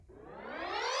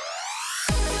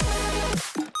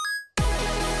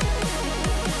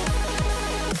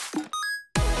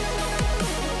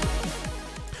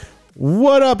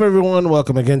What up, everyone?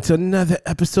 Welcome again to another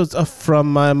episode of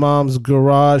From My Mom's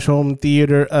Garage Home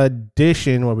Theater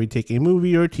Edition, where we take a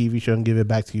movie or TV show and give it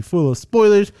back to you full of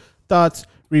spoilers, thoughts,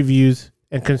 reviews,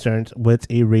 and concerns with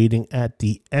a rating at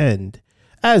the end.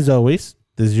 As always,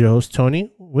 this is your host,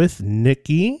 Tony, with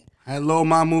Nikki. Hello,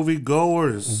 my movie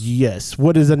goers. Yes.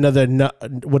 What is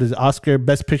Oscar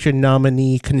Best Picture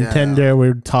nominee contender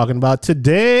we're talking about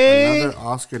today? Another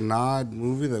Oscar nod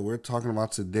movie that we're talking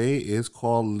about today is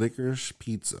called Licorice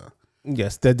Pizza.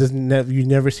 Yes, that you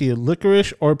never see a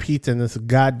licorice or pizza in this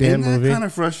goddamn movie. Kind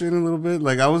of frustrating a little bit.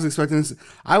 Like I was expecting this.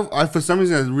 I for some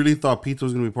reason I really thought pizza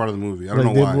was going to be part of the movie. I don't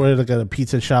know why. They were like at a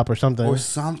pizza shop or something.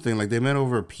 Like they met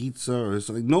over a pizza or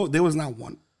something. No, there was not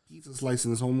one pizza slice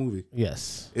in this whole movie.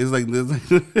 Yes. It's like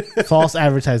false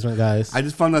advertisement, guys. I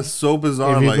just found that so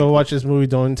bizarre. If you go watch this movie,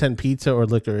 don't intend pizza or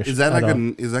licorice. Is that like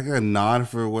a nod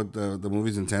for what the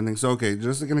movie's intending? So okay,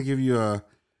 just gonna give you a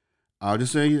I'll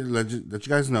just say let you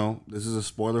guys know this is a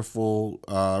spoiler-full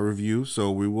review,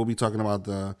 so we will be talking about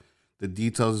the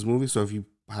details of this movie. So if you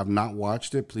have not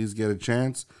watched it, please get a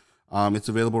chance. It's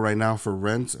available right now for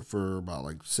rent for about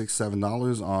like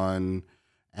 $6-7 on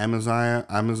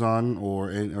Amazon or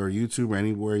YouTube or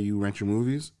anywhere you rent your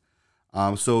movies.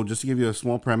 So just to give you a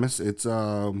small premise, it's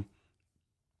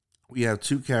we have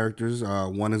two characters.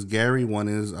 One is Gary, one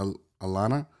is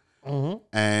Alana,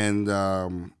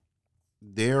 and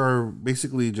they are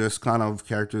basically just kind of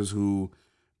characters who,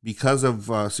 because of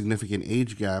a significant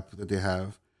age gap that they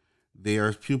have, they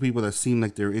are two people that seem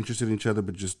like they're interested in each other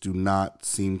but just do not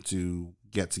seem to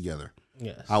get together.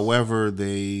 Yes. However,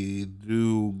 they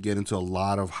do get into a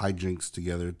lot of hijinks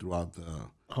together throughout the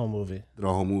whole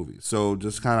movie. So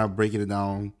just kind of breaking it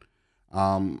down,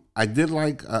 I did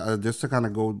like just to kind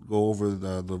of go over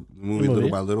the movie little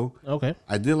by little. Okay.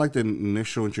 I did like the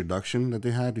initial introduction that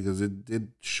they had because it did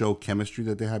show chemistry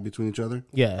that they had between each other.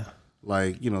 Yeah.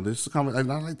 Like, there's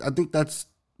I think that's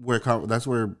where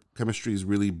chemistry is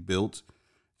really built.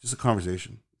 Just a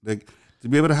conversation. Like to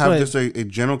be able to have just a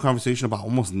general conversation about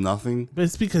almost nothing. But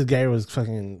it's because Gary was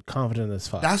fucking confident as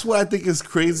fuck. That's what I think is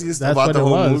craziest about the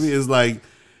whole movie is like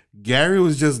Gary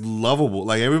was just lovable.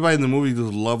 Like everybody in the movie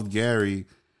just loved Gary.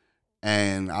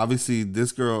 And obviously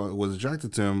this girl was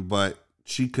attracted to him, but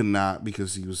she could not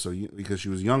because she was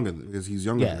younger, because he's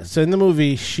younger. Yeah. So in the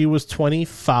movie, she was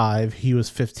 25, he was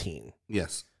 15.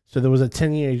 Yes. So there was a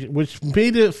 10-year, which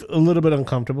made it a little bit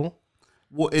uncomfortable.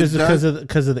 Well, just because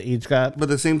of the age gap. But at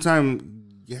the same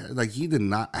time, yeah, like he did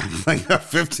not act like a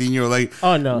 15-year-old. Like,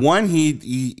 oh no, one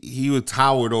he was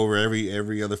towered over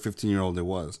every other 15-year-old there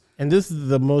was. And this is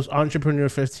the most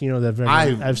entrepreneurial 15-year-old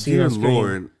I've seen on screen.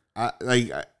 Lord,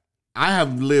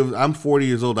 I'm 40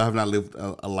 years old. I have not lived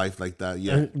a life like that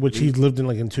yet. Which he's lived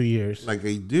in 2 years. Like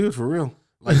a dude for real.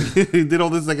 Like he did all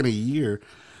this like in a year.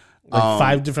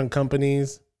 5 different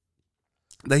companies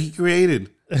that he created.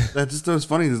 That just was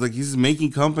funny. It's like he's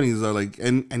making companies that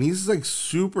and he's like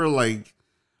super like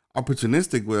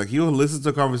opportunistic with he'll listen to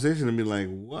a conversation and be like,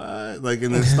 what? Like,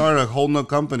 and then start a whole nother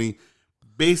company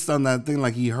based on that thing.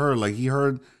 Like he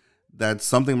heard that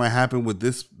something might happen with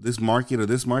this market or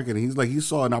this market. And he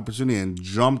saw an opportunity and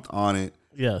jumped on it.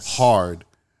 Yes. Hard.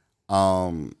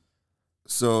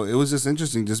 So it was just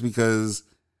interesting just because,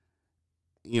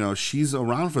 she's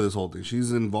around for this whole thing.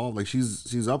 She's involved. Like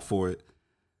she's up for it.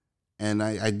 And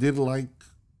I did like,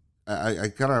 I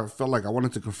kind of felt like I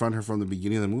wanted to confront her from the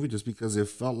beginning of the movie just because it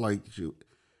felt like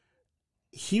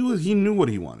he knew what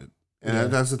he wanted.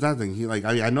 And that's the thing.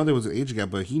 I know there was an age gap,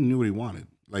 but he knew what he wanted.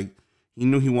 Like he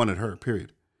knew he wanted her,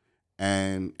 period.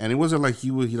 And it wasn't like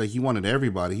he wanted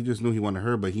everybody. He just knew he wanted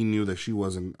her, but he knew that she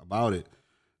wasn't about it.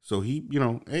 So he,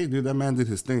 hey dude, that man did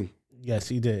his thing. Yes,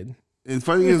 he did. And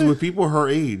funny thing is with people her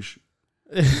age,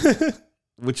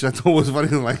 which I thought was funny,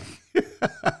 like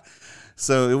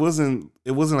so it wasn't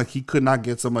like he could not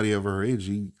get somebody of her age.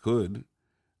 He could,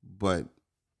 but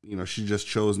she just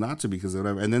chose not to because of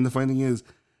whatever. And then the funny thing is,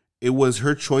 it was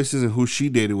her choices and who she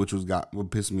dated, which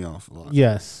what pissed me off a lot.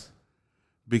 Yes,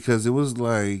 because it was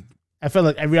like I felt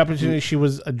like every opportunity she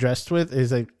was addressed with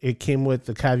is like it came with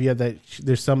the caveat that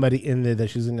there's somebody in there that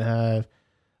she's gonna have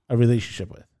a relationship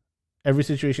with. Every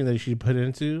situation that she put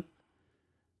into,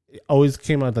 it always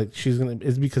came out like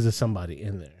it's because of somebody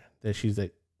in there that she's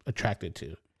like attracted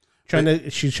to.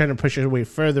 She's trying to push her way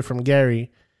further from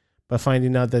Gary, but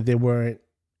finding out that they weren't.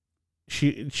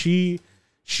 She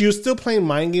was still playing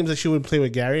mind games that she would play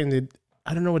with Gary, and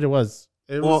I don't know what it was.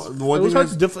 It was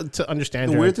hard to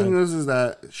understand. The weird thing is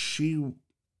that you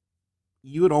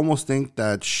would almost think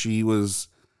that she was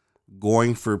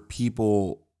going for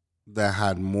people that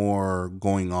had more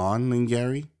going on than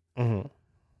Gary. Mm-hmm.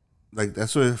 Like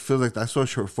that's what it feels like. That's what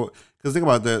her Because think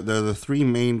about the three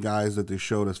main guys that they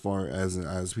showed as far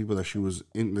as people that she was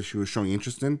showing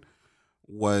interest in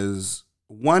was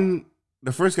one,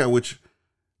 the first guy, which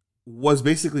was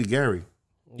basically Gary.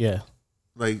 Yeah.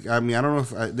 Like, I mean, I don't know if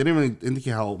they didn't really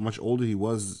indicate how much older he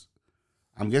was.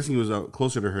 I'm guessing he was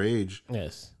closer to her age.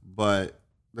 Yes. But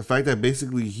the fact that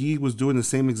basically he was doing the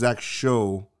same exact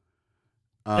show,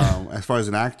 as far as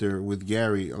an actor with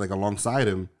Gary, like alongside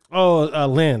him. Oh,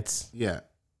 Lance. Yeah.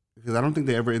 Because I don't think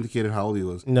they ever indicated how old he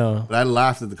was. No. But I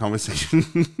laughed at the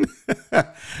conversation.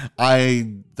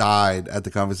 I died at the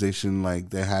conversation like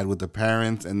they had with the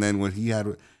parents, and then when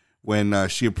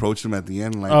she approached him at the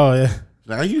end, like, oh yeah,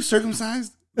 like, are you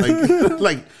circumcised? Like,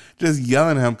 like just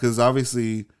yelling at him because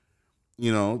obviously,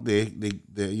 you know,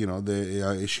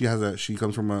 she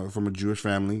comes from a Jewish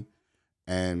family,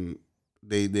 and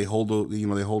they hold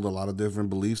a lot of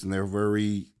different beliefs, and they're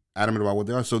very adamant about what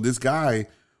they are. So this guy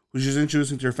who's just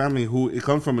introducing to your family, who it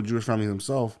comes from a Jewish family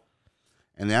himself,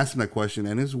 and they asked him that question,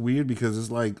 and it's weird because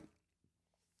it's like,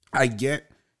 I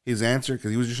get his answer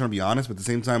because he was just trying to be honest, but at the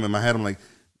same time in my head I'm like,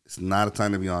 it's not a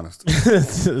time to be honest.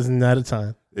 It's not a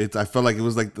time. I felt like it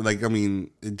was like I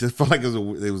mean, it just felt like it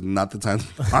was not the time to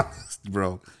be honest,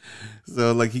 bro.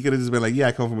 So like he could have just been like, yeah,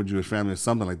 I come from a Jewish family or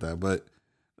something like that, but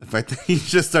the fact that he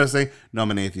just started saying, no,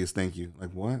 I'm an atheist, thank you.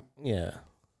 Like, what? Yeah.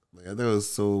 Like, I thought it was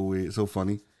so weird, so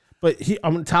funny. But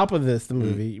on top of this, the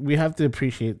movie, we have to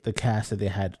appreciate the cast that they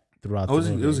had throughout the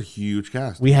movie. It was a huge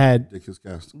cast. We had ridiculous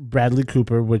cast. Bradley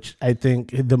Cooper, which I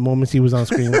think the moments he was on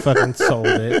screen fucking sold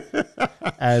it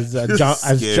as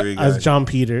John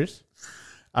Peters.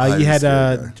 You had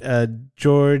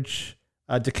George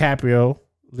DiCaprio,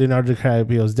 Leonardo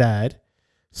DiCaprio's dad,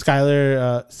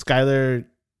 Skylar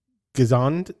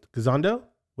Gisondo,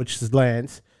 which is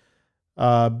Lance,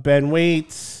 Ben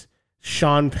Waits,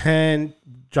 Sean Penn,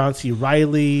 John C.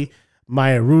 Reilly,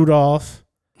 Maya Rudolph.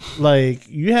 Like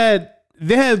they had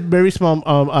very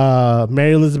small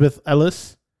Mary Elizabeth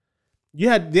Ellis. They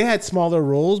had smaller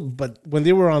roles, but when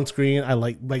they were on screen, I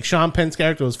like Sean Penn's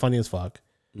character was funny as fuck.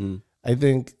 Mm. I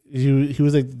think he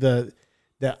was like the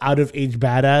out of age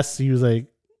badass. He was like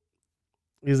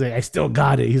I still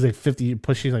got it. He's like 50,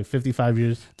 pushing like 55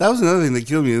 years. That was another thing that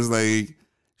killed me is like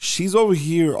she's over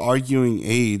here arguing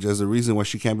age as a reason why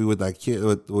she can't be with that kid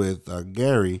with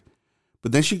Gary.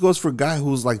 But then she goes for a guy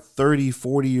who's like 30,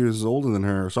 40 years older than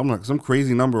her, or something like some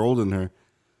crazy number older than her.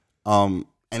 And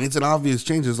it's an obvious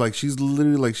change. It's like she's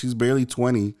literally like she's barely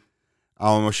 20.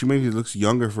 She maybe looks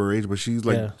younger for her age, but she's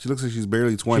like she looks like she's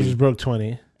barely 20. She just broke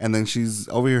 20. And then she's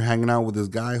over here hanging out with this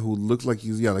guy who looks like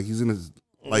he's in his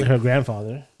like her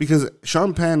grandfather. Because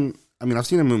Sean Penn, I mean, I've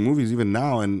seen him in movies even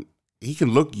now, and he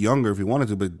can look younger if he wanted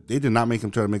to, but they did not make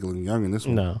him try to make him look young in this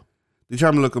one. No. They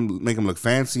tried to make him look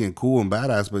fancy and cool and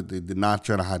badass, but they did not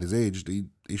try to hide his age. They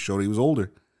showed he was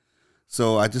older.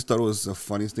 So I just thought it was the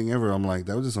funniest thing ever. I'm like,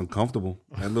 that was just uncomfortable.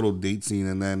 That little date scene,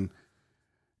 and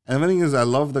the thing is, I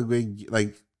love the way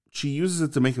like she uses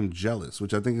it to make him jealous,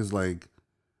 which I think is like,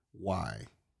 why?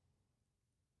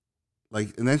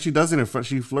 Like, and then she does it in front.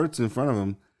 She flirts in front of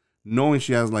him, knowing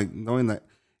that.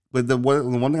 But the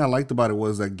one thing I liked about it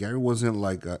was that Gary wasn't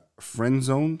like a friend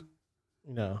zoned.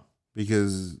 No,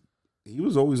 because he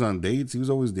was always on dates. He was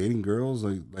always dating girls.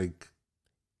 Like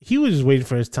he was just waiting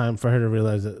for his time for her to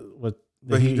realize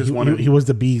he was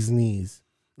the bee's knees.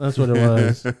 That's what it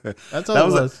was. That's all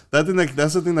it was.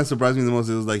 That's the thing that surprised me the most.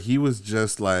 It was like he was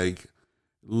just like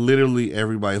literally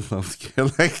everybody loved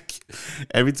Gary. Like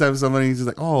every time somebody's just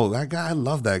like, oh, that guy, I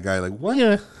love that guy. Like what?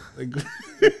 Yeah. Like,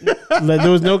 like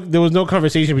there was no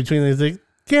conversation between them. He's like,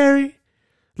 Gary.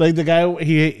 Like the guy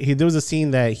he there was a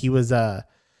scene that he was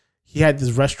he had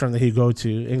this restaurant that he'd go to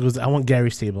and he goes, I want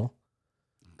Gary's table.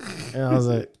 And I was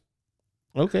like,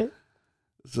 okay.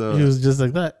 So he was just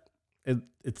like that.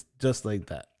 It's just like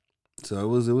that. So it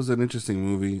was an interesting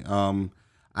movie.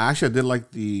 I did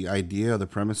like the idea, the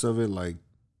premise of it, like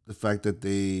the fact that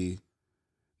they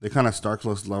kind of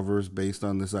star-crossed lovers based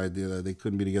on this idea that they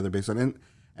couldn't be together based on. And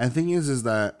the thing is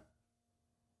that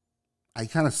I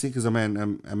kind of see, because I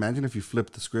mean, imagine if you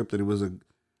flipped the script that it was a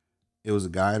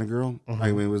guy and a girl. Mm-hmm.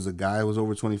 I mean, it was a guy who was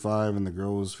over 25 and the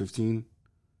girl was 15.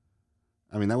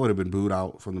 I mean, that would have been booed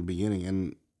out from the beginning,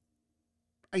 and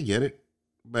I get it.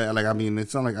 But like, I mean,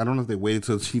 it's not like, I don't know if they waited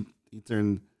till he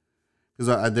turned,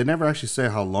 because they never actually say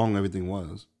how long everything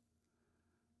was.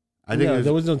 I think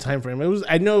there was no time frame.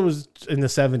 I know it was in the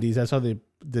 70s. That's how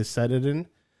they set it in,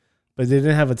 but they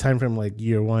didn't have a time frame like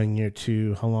year 1, year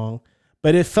 2, how long.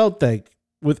 But it felt like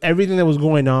with everything that was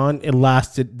going on, it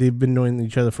lasted. They've been knowing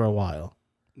each other for a while.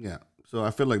 Yeah. So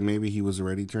I feel like maybe he was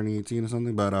already turning 18 or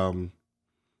something, but I feel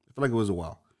like it was a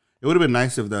while. It would have been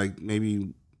nice if like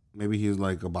maybe maybe he's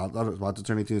like about to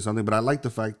turn 18 or something. But I like the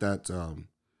fact that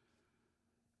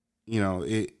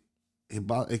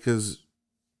because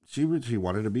she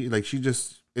wanted to be like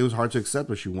it was hard to accept,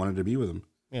 but she wanted to be with him.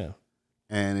 Yeah.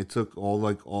 And it took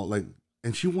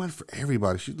and she went for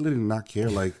everybody. She literally did not care.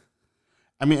 Like,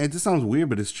 I mean, it just sounds weird,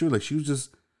 but it's true. Like it's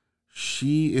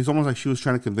almost like she was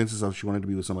trying to convince herself she wanted to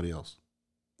be with somebody else.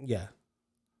 Yeah.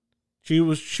 She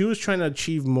was trying to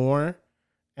achieve more,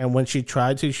 and when she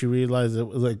tried to, she realized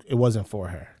it wasn't for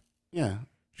her. Yeah.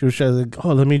 She was trying to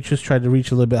let me just try to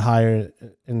reach a little bit higher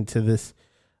into this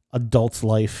adult's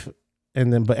life,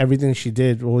 but everything she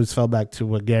did always fell back to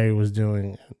what Gary was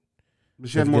doing. But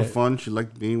she had more fun. She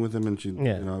liked being with him, and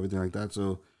everything like that.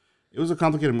 So it was a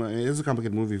complicated. It is a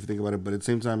complicated movie if you think about it. But at the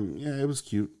same time, yeah, it was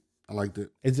cute. I liked it.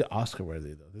 Is it Oscar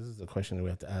worthy though? This is the question that we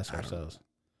have to ask ourselves.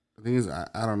 The thing is,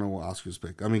 I don't know what Oscars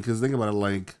pick. I mean, because think about it,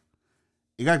 like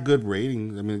it got good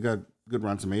ratings. I mean, it got good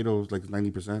Rotten Tomatoes, like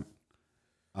 90%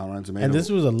 on Rotten Tomatoes. And this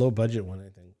was a low budget one, I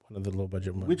think, one of the low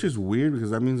budget ones. Which is weird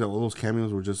because that means that all those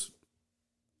cameos were just.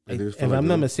 If I'm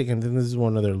not mistaken, then this is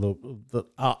one of their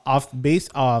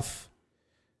based off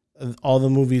all the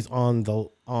movies on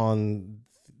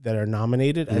that are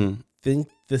nominated. I think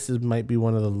this might be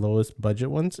one of the lowest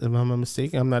budget ones. If I'm not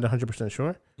mistaken, I'm not 100%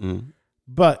 sure.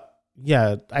 But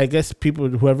yeah, I guess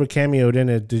whoever cameoed in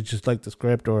it, did just like the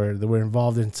script or they were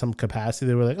involved in some capacity.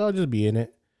 They were like, "Oh, just be in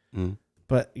it."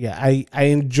 But yeah, I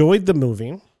enjoyed the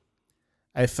movie.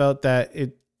 I felt that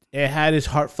it had its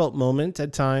heartfelt moments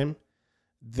at time.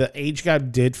 The age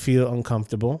gap did feel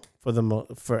uncomfortable for the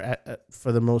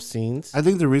most scenes. I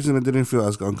think the reason it didn't feel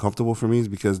as uncomfortable for me is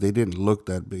because they didn't look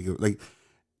that big. Like,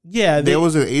 yeah, there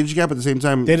was an age gap at the same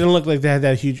time. They didn't look like they had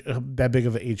that big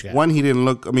of an age gap. One, he didn't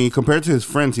look. I mean, compared to his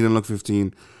friends, he didn't look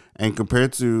 15, and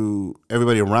compared to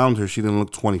everybody around her, she didn't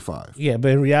look 25. Yeah,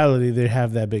 but in reality, they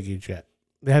have that big age gap.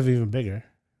 They have even bigger.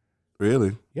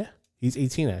 Really? Yeah, he's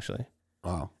 18 actually.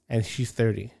 Wow. And she's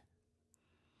 30.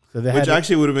 So which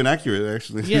actually would have been accurate.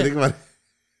 Actually, yeah. Think about it.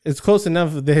 It's close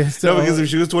enough. No, because if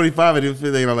she was 25, I didn't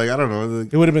feel, like I don't know.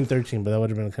 Like, it would have been 13, but that would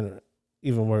have been kind of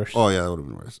even worse. Oh yeah, that would have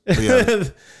been worse. But yeah.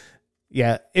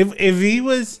 Yeah. If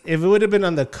it would have been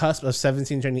on the cusp of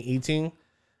 17 turning 18,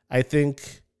 I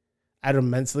think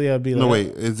mentally I'd be like, no,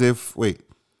 wait.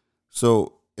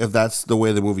 So if that's the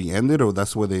way the movie ended, or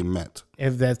that's where they met?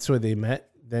 If that's where they met,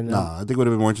 then I think it would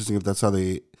have been more interesting if that's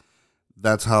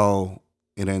how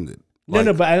it ended. Like,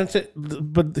 no, but I don't say.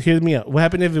 But hear me out. What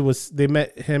happened if it was they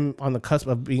met him on the cusp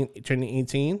of turning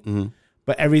 18,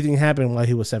 but everything happened while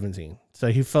he was 17? So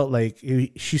he felt like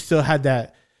she still had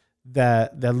that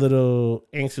little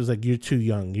angst. It was like, you're too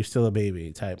young, you're still a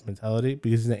baby type mentality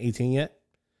because he's not 18 yet.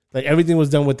 Like everything was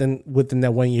done within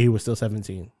that 1 year. He was still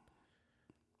 17.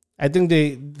 I think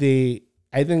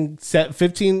I think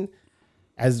 15.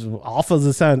 As awful as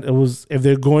it sounds, it was if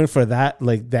they're going for that,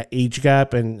 like that age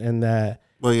gap and that.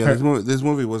 Well, yeah, this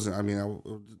movie wasn't. I mean,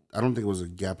 I don't think it was a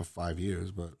gap of 5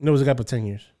 years, but no, it was a gap of 10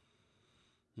 years.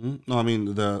 No, I mean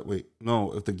if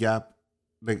the gap,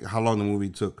 like how long the movie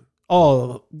took.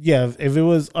 Oh yeah, if it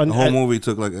was the whole movie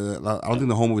took like I don't think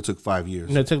the whole movie took 5 years.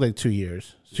 No, it took like 2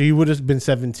 years. So you would have been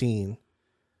 17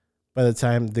 by the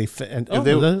time they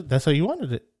that's how you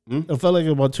wanted it. It felt like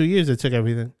about 2 years it took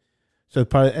everything. So it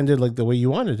probably ended like the way you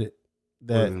wanted it.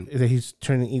 That he's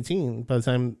turning 18 by the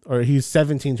time, or he's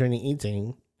 17 turning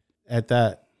 18 at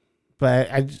that. But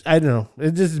I don't know.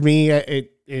 It's just me.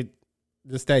 It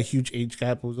just that huge age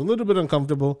gap was a little bit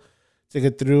uncomfortable to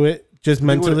get through it just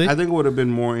mentally. I think it would have been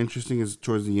more interesting is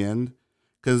towards the end,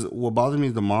 because what bothered me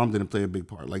is the mom didn't play a big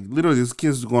part. Like literally, this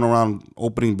kid's going around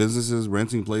opening businesses,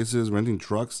 renting places, renting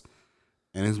trucks,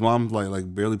 and his mom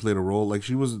like barely played a role. Like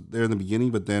she was there in the beginning,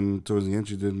 but then towards the end,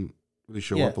 she didn't really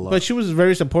show up a lot. But she was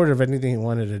very supportive of anything he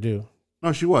wanted to do.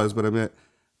 No, she was, but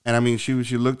I mean, she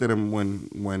looked at him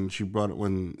when he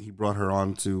brought her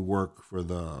on to work for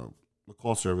the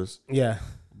call service. Yeah.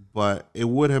 But it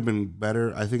would have been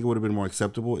better. I think it would have been more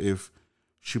acceptable if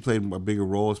she played a bigger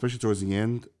role, especially towards the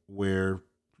end, where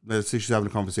let's say she's having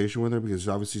a conversation with her, because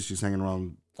obviously she's hanging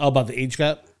around. Oh, about the age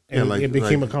gap? And yeah, it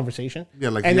became a conversation? Yeah,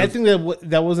 like, and I think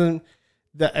that wasn't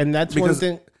that, and that's one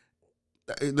thing.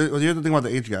 The other thing about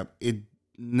the age gap, it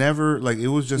never, like, it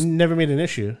was just never made an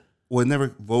issue. Well, it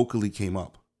never vocally came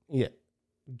up. Yeah,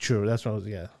 true. That's what I was.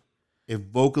 Yeah, it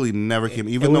vocally never came.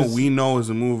 Even though we know as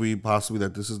a movie possibly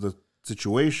that this is the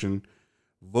situation,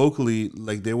 vocally,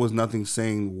 like, there was nothing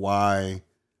saying why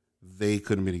they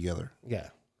couldn't be together.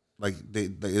 Yeah, like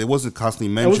it wasn't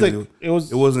constantly mentioned. It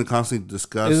wasn't constantly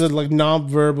discussed. It was like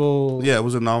nonverbal. Yeah, it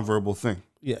was a nonverbal thing.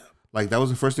 Yeah. Like, that was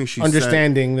the first thing she said.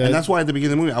 And that's why at the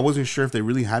beginning of the movie, I wasn't sure if they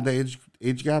really had that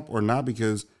age gap or not,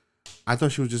 because I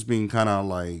thought she was just being kind of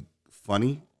like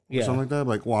funny or something like that.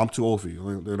 Like, well, I'm too old for you,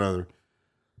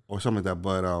 or something like that.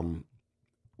 But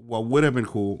what would have been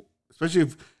cool, especially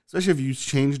if you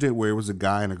changed it where it was a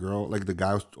guy and a girl, like the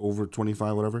guy was over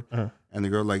 25, whatever, and the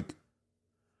girl like,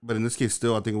 but in this case,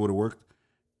 still, I think it would have worked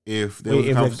if there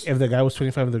was if the guy was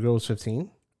 25 and the girl was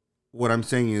 15. What I'm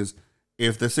saying is,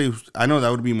 if let's say, I know that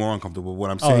would be more uncomfortable.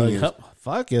 What I'm saying is,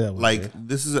 fuck yeah, that would like be.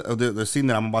 this is the scene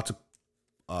that I'm about to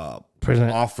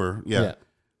offer. Yeah,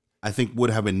 I think would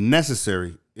have been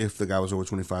necessary if the guy was over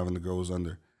 25 and the girl was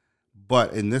under.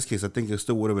 But in this case, I think it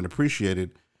still would have been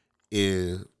appreciated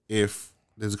if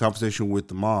there's a conversation with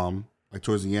the mom, like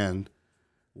towards the end,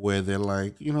 where they're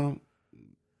like, you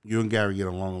and Gary get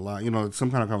along a lot. Some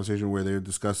kind of conversation where they're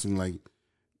discussing like,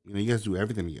 you guys do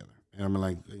everything together. And I'm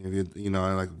like,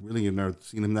 really, you've never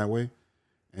seen him that way?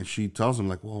 And she tells him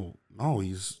like, well, no,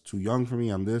 he's too young for me.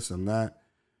 I'm this, I'm that.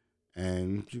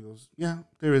 And she goes, yeah,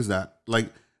 there is that. Like,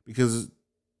 because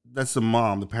that's the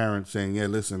mom, the parent saying, yeah,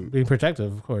 listen. Being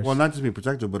protective, of course. Well, not just being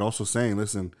protective, but also saying,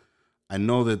 listen, I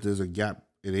know that there's a gap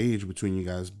in age between you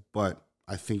guys, but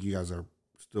I think you guys are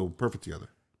still perfect together.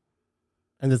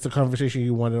 And it's the conversation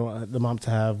you wanted the mom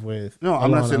to have with. No, I'm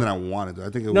not saying that I wanted to. I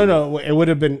think it would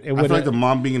have been. I feel like the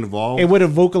mom being involved. It would have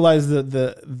vocalized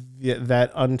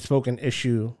that unspoken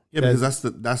issue. Yeah, because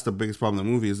that's the biggest problem in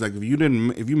the movie is like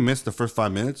if you missed the first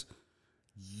 5 minutes,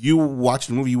 you watched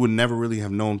the movie, you would never really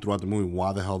have known throughout the movie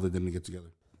why the hell they didn't get together.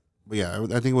 But yeah,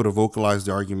 I think it would have vocalized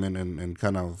the argument and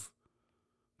kind of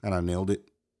nailed it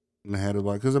in the head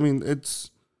about it. Because I mean,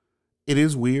 it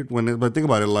is weird but think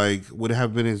about it, like would it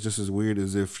have been just as weird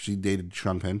as if she dated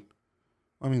Sean Penn?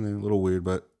 I mean, they're a little weird,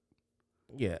 but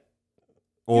yeah.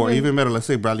 Or even better, let's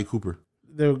say Bradley Cooper.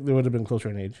 They would have been closer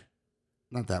in age.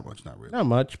 Not that much, not really. Not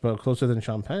much, but closer than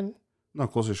Sean Penn.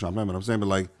 Not closer to Sean Penn, but I'm saying,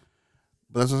 but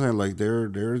that's what I'm saying. Like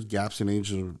there's gaps in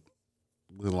age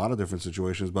with a lot of different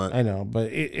situations, but I know,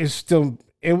 but it's still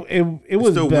it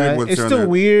was still bad. Weird it's still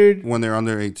weird when they're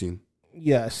under 18.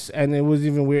 Yes, and it was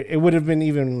even weird. It would have been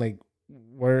even like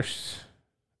worse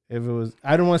if it was.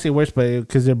 I don't want to say worse, but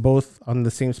because they're both on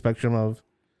the same spectrum of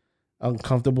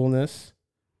uncomfortableness,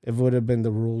 if it would have been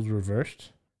the rules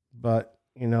reversed. But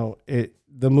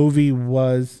the movie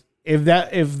was if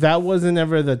that wasn't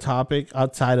ever the topic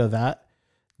outside of that,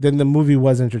 then the movie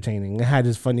was entertaining. It had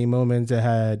its funny moments. It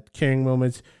had caring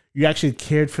moments. You actually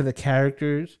cared for the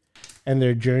characters and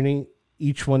their journey,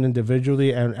 each one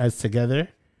individually and as together.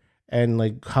 And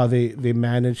like how they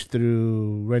managed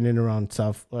through running around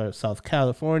South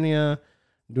California,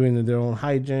 doing their own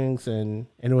hijinks, and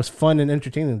it was fun and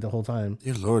entertaining the whole time.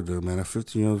 Dear Lord, dude, man, a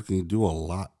 15-year-old can do a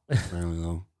lot. Apparently,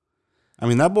 though. I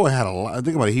mean, that boy had a lot.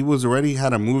 Think about it. He was already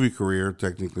had a movie career.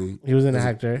 Technically, he was an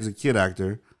actor. He's a kid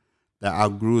actor that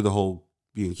outgrew the whole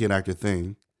being a kid actor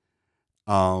thing.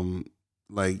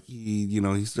 Like he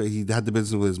had the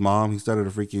business with his mom. He started a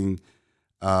freaking.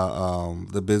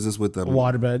 The business with the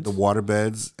water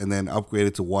beds, and then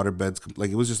upgraded to water beds.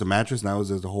 Like it was just a mattress. Now it was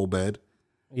just a whole bed.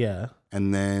 Yeah.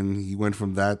 And then he went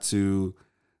from that to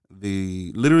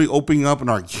the literally opening up an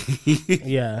arcade.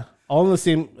 Yeah. All in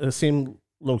the same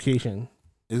location.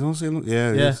 It's all the same.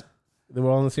 Yeah. Yeah. They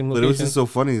were all in the same location. But it was just so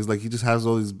funny. It's like he just has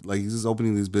all these, like he's just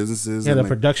opening these businesses. Yeah, and the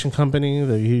production company.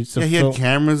 He had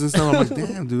cameras and stuff. I'm like,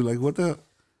 damn, dude, like what the?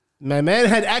 My man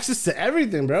had access to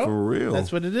everything, bro. For real.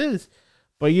 That's what it is.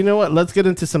 But you know what? Let's get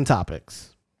into some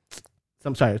topics.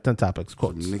 I'm sorry, some topics.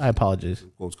 Quotes. I apologize.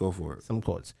 Quotes, go for it. Some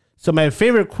quotes. So my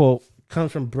favorite quote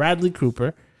comes from Bradley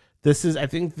Cooper. I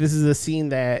think this is a scene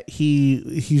that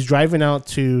he's driving out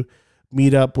to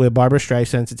meet up with Barbara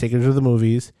Streisand to take her to the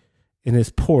movies in his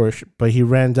Porsche, but he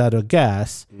ran out of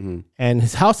gas, and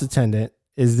his house attendant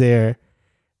is there.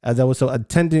 That was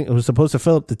attending. It was supposed to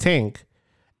fill up the tank,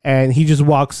 and he just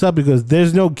walks up because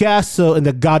there's no gas, so in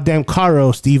the goddamn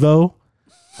caro, Steve-O.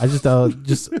 I just thought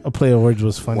a play of words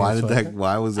was funny. Why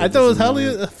was that? I thought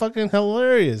it was fucking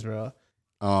hilarious, bro.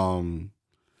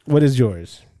 What is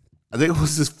yours? I think it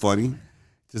was just funny,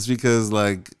 just because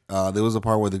like there was a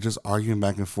part where they're just arguing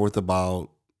back and forth about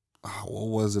what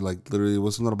was it, like literally it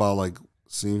was something about like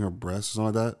seeing her breasts or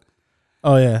something like that.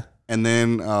 Oh yeah. And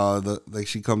then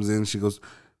she comes in, she goes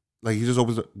like he just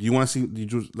opens. Do you want to see? Do you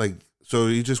just like so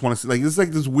you just want to see like it's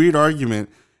like this weird argument.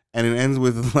 And it ends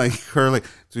with like her like,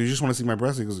 so you just want to see my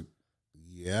breast? He goes,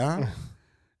 yeah.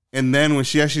 And then when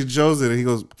she actually shows it, he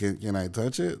goes, can I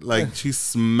touch it? Like she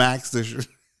smacks the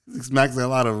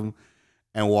hell out of him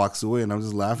and walks away. And I'm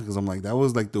just laughing because I'm like, that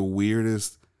was like the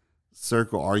weirdest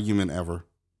circle argument ever.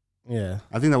 Yeah,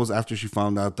 I think that was after she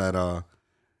found out that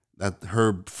that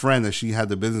her friend that she had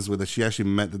the business with, that she actually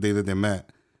met the day that they met,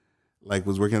 like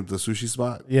was working at the sushi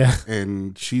spot. Yeah.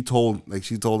 And she told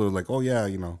her like, oh yeah,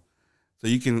 you know, so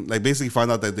you can like basically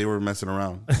find out that they were messing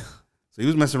around. So he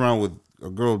was messing around with a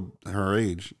girl her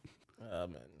age. Oh,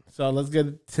 man. So let's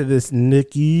get to this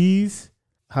Nickies.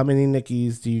 How many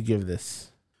Nickies do you give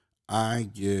this? I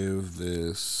give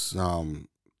this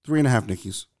 3.5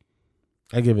 Nickies.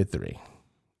 I give it 3.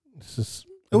 It's just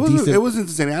it was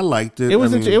entertaining. I liked it. It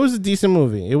was a decent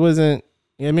movie. It wasn't.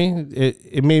 I mean,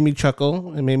 it made me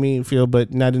chuckle. It made me feel,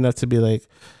 but not enough to be like.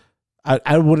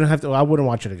 I wouldn't have to. I wouldn't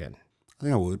watch it again. I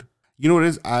think I would. You know what it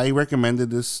is? I recommended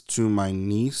this to my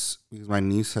niece because my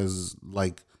niece has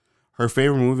like her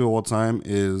favorite movie of all time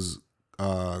is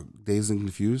Dazed and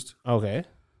Confused. Okay.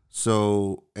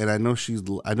 So, and I know she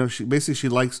basically she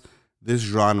likes this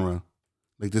genre,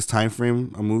 like this time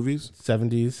frame of movies.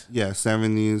 70s. Yeah,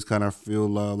 70s kind of feel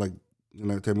like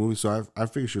type of movie. So I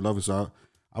figured she'd love it. So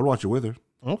I'd watch it with her.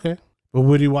 Okay. But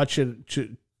would you watch it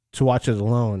to watch it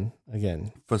alone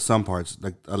again? For some parts,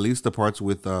 like at least the parts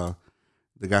with the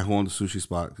guy who owned the sushi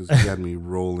spot, because he had me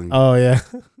rolling. Oh yeah.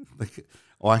 Like,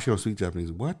 I should speak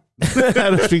Japanese. What? I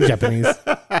don't speak Japanese.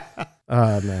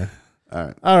 Oh man.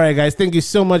 All right, guys. Thank you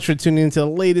so much for tuning into the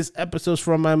latest episodes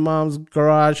from My Mom's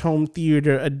Garage Home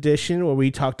Theater Edition, where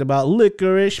we talked about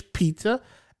Licorice Pizza.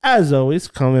 As always,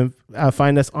 come and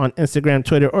find us on Instagram,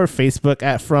 Twitter, or Facebook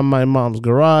at From My Mom's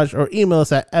Garage, or email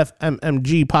us at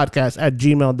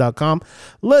fmmgpodcast@gmail.com.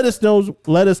 Let us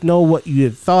know what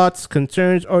your thoughts,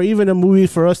 concerns, or even a movie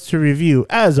for us to review.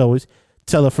 As always,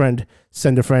 tell a friend,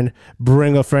 send a friend,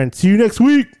 bring a friend. See you next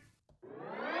week.